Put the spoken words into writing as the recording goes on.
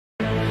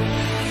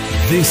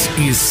This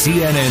is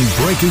CNN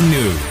Breaking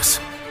News.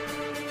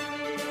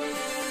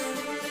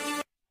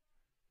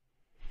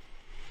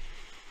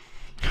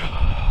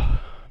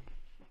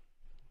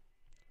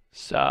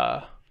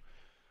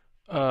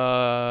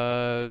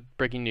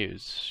 Breaking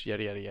news,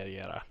 yada yada yada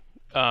yada.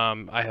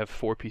 I have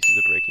 4 pieces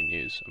of breaking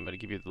news. I'm going to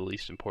give you the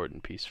least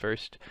important piece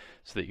first,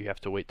 so that you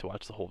have to wait to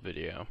watch the whole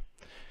video.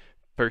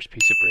 First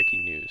piece of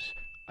breaking news,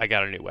 I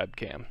got a new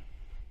webcam.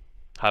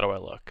 How do I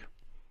look?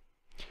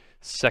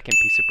 Second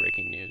piece of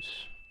breaking news,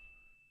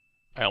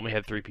 I only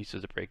had 3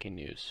 pieces of breaking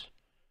news.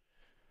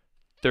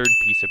 Third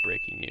piece of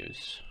breaking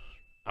news,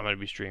 I'm going to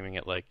be streaming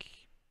at like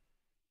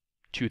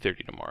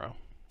 2:30 tomorrow,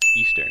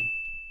 Eastern,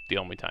 the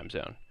only time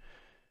zone.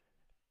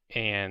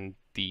 And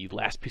the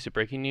last piece of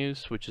breaking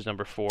news, which is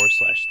number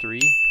 4/3,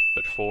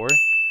 but 4,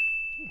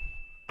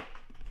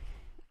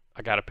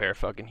 I got a pair of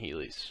fucking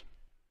Heelys.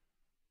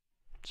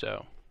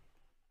 So,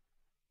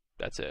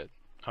 that's it.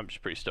 I'm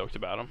just pretty stoked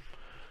about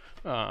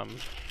them.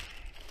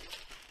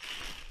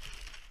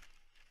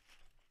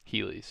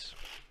 Heelys.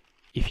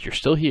 If you're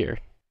still here,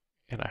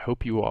 and I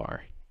hope you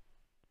are,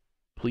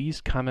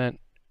 please comment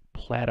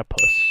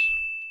platypus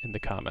in the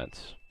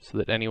comments, so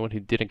that anyone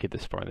who didn't get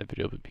this far in the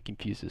video would be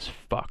confused as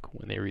fuck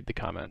when they read the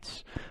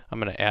comments.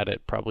 I'm going to add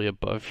it probably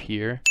above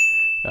here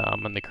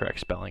on the correct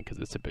spelling, because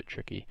it's a bit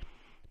tricky.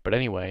 But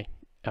anyway,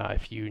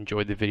 if you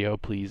enjoyed the video,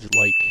 please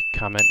like,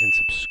 comment, and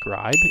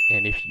subscribe.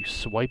 And if you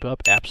swipe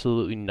up,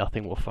 absolutely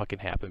nothing will fucking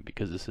happen,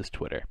 because this is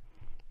Twitter.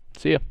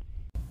 See ya.